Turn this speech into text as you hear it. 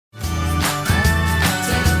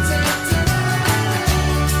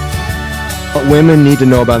What women need to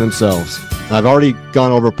know about themselves. I've already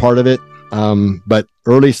gone over part of it, but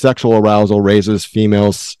early sexual arousal raises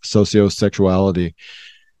females' sociosexuality.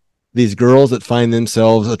 These girls that find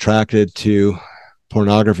themselves attracted to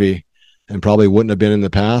pornography and probably wouldn't have been in the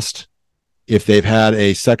past if they've had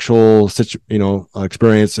a sexual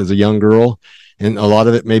experience as a young girl, and a lot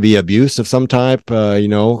of it may be abuse of some type,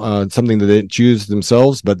 something that they didn't choose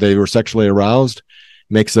themselves, but they were sexually aroused,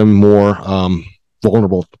 makes them more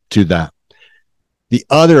vulnerable to that. The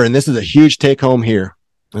other, and this is a huge take home here,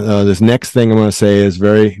 this next thing I'm going to say is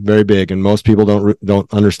very, very big, and most people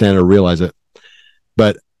don't understand or realize it.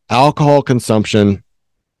 But alcohol consumption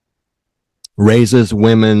raises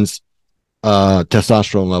women's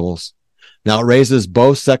testosterone levels. Now, it raises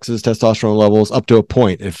both sexes' testosterone levels up to a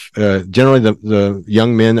point. If generally the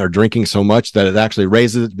young men are drinking so much that it actually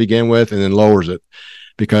raises it to begin with and then lowers it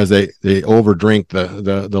because they overdrink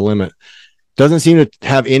the limit. Doesn't seem to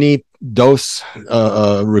have any dose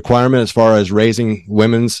requirement as far as raising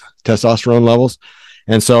women's testosterone levels.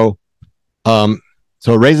 And so it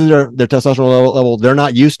raises their testosterone level. They're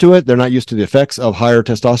not used to it. They're not used to the effects of higher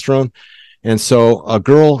testosterone. And so a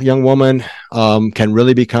young woman can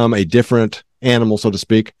really become a different animal, so to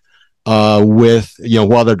speak,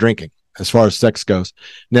 while they're drinking, as far as sex goes.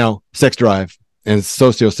 Now, sex drive and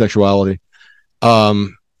sociosexuality,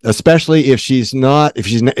 especially if she's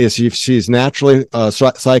naturally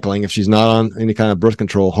cycling, if she's not on any kind of birth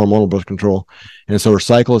control, hormonal birth control, and so her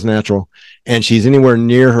cycle is natural, and she's anywhere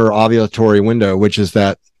near her ovulatory window, which is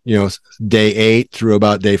that, day 8 through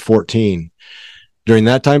about day 14. During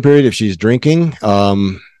that time period, if she's drinking,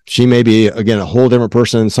 she may be, again, a whole different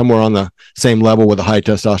person, somewhere on the same level with a high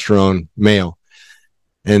testosterone male.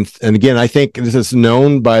 And again, I think this is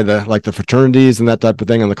known by the fraternities and that type of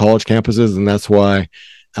thing on the college campuses, and that's why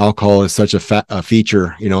alcohol is such a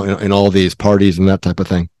feature, in all these parties and that type of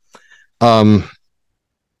thing.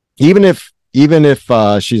 Even if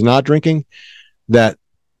she's not drinking, that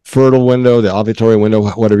fertile window, the ovulatory window,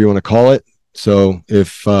 whatever you want to call it. So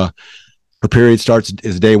if her period starts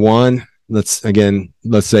is day 1, let's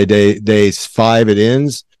say day 5 it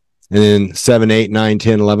ends, and then 7, 8, 9,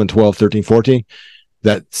 10, 11, 12, 13, 14.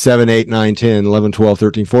 That 7, 8, 9, 10, 11, 12,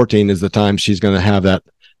 13, 14 is the time she's going to have that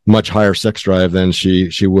much higher sex drive than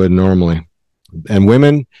she would normally. And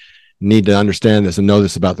women need to understand this and know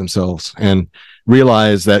this about themselves and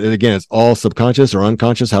realize that, again, it's all subconscious or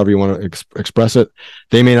unconscious, however you want to express it.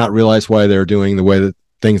 They may not realize why they're doing the way that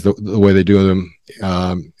things the way they do them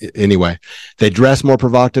anyway. They dress more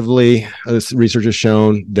provocatively, as research has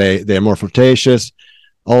shown. They're more flirtatious.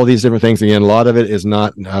 All these different things. Again, a lot of it is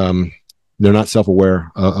not they're not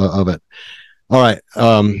self-aware of it. All right.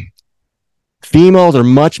 Females are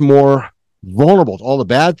much more vulnerable to all the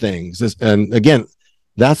bad things. And again,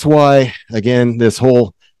 that's why, this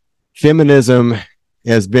whole feminism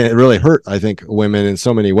has been really hurt, I think, women in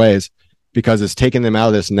so many ways, because it's taken them out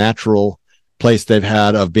of this natural place they've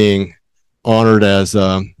had of being honored as,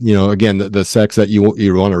 again, the sex that you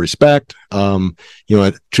want to respect,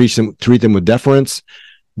 treat them with deference.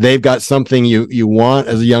 They've got something you want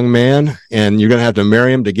as a young man, and you're going to have to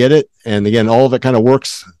marry him to get it. And again, all of it kind of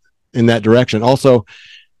works in that direction. Also,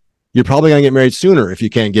 you're probably going to get married sooner if you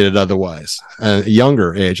can't get it otherwise, a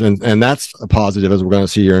younger age. And that's a positive, as we're going to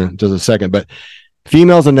see here in just a second. But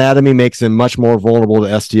females' anatomy makes them much more vulnerable to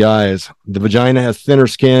STIs. The vagina has thinner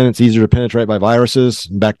skin. It's easier to penetrate by viruses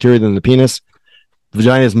and bacteria than the penis. The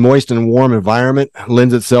vagina's moist and warm environment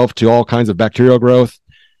lends itself to all kinds of bacterial growth.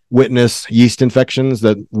 Witness yeast infections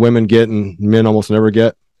that women get and men almost never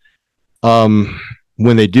get.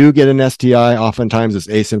 When they do get an STI, oftentimes it's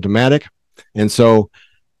asymptomatic. And so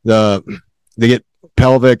they get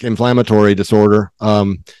pelvic inflammatory disorder,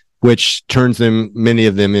 which turns many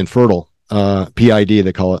of them infertile. PID,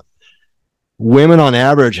 they call it. Women on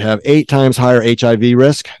average have 8 times higher HIV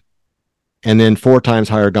risk and then 4 times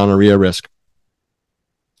higher gonorrhea risk.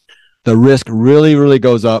 The risk really, really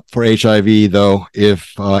goes up for HIV, though,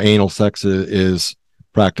 if anal sex is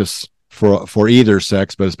practiced for either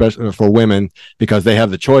sex, but especially for women, because they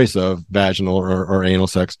have the choice of vaginal or anal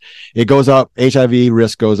sex. It goes up, HIV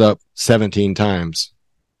risk goes up 17 times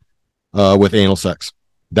with anal sex.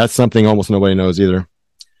 That's something almost nobody knows either.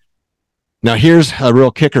 Now, here's a real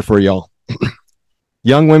kicker for y'all.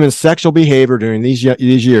 Young women's sexual behavior during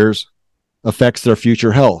these years affects their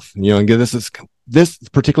future health. And this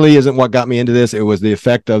particularly isn't what got me into this. It was the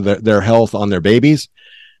effect of their health on their babies.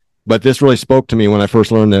 But this really spoke to me when I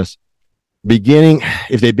first learned this.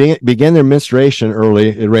 If they begin their menstruation early,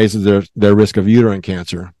 it raises their risk of uterine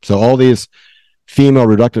cancer. So all these female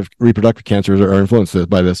reproductive cancers are influenced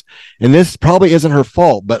by this. And this probably isn't her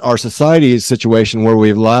fault, but our society's situation where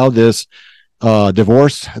we've allowed this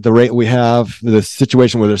divorce at the rate we have, the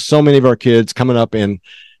situation where there's so many of our kids coming up in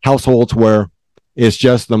households where it's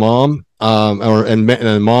just the mom,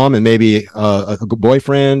 and mom and maybe a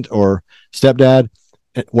boyfriend or stepdad.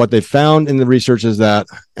 What they found in the research is that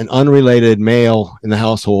an unrelated male in the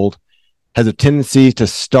household has a tendency to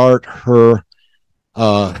start her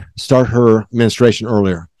menstruation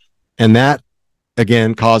earlier, and that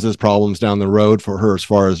again causes problems down the road for her as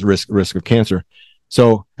far as risk of cancer.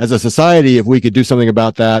 So as a society, if we could do something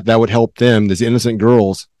about that, that would help them, these innocent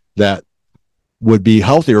girls that would be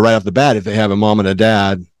healthier right off the bat if they have a mom and a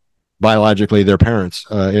dad, biologically their parents,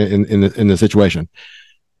 in the situation.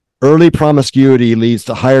 Early promiscuity leads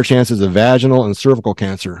to higher chances of vaginal and cervical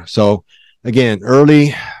cancer. So again,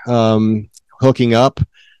 early hooking up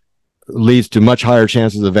leads to much higher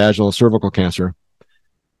chances of vaginal and cervical cancer.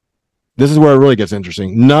 This is where it really gets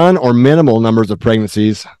interesting. None or minimal numbers of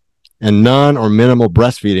pregnancies and none or minimal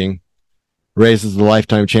breastfeeding raises the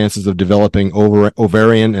lifetime chances of developing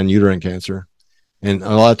ovarian and uterine cancer. And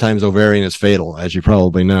a lot of times ovarian is fatal, as you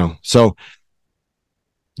probably know. So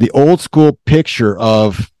the old school picture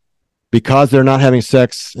of, because they're not having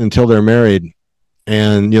sex until they're married,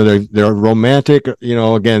 and they're romantic,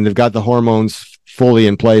 again, they've got the hormones fully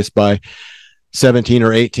in place by 17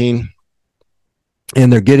 or 18,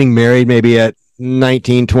 and they're getting married maybe at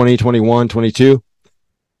 19, 20, 21, 22,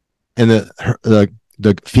 and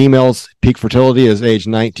the female's peak fertility is age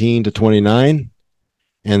 19 to 29,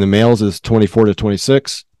 and the male's is 24 to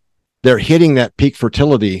 26. They're hitting that peak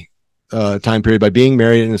fertility time period by being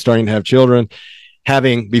married and starting to have children,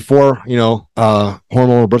 having before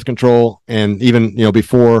hormonal birth control, and even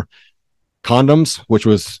before condoms, which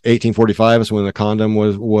was 1845 is when the condom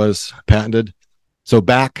was patented. So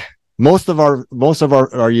back most of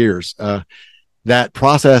our years, that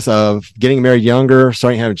process of getting married younger,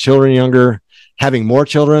 starting having children younger, having more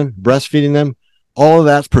children, breastfeeding them, all of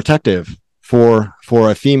that's protective for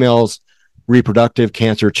a female's reproductive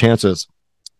cancer chances.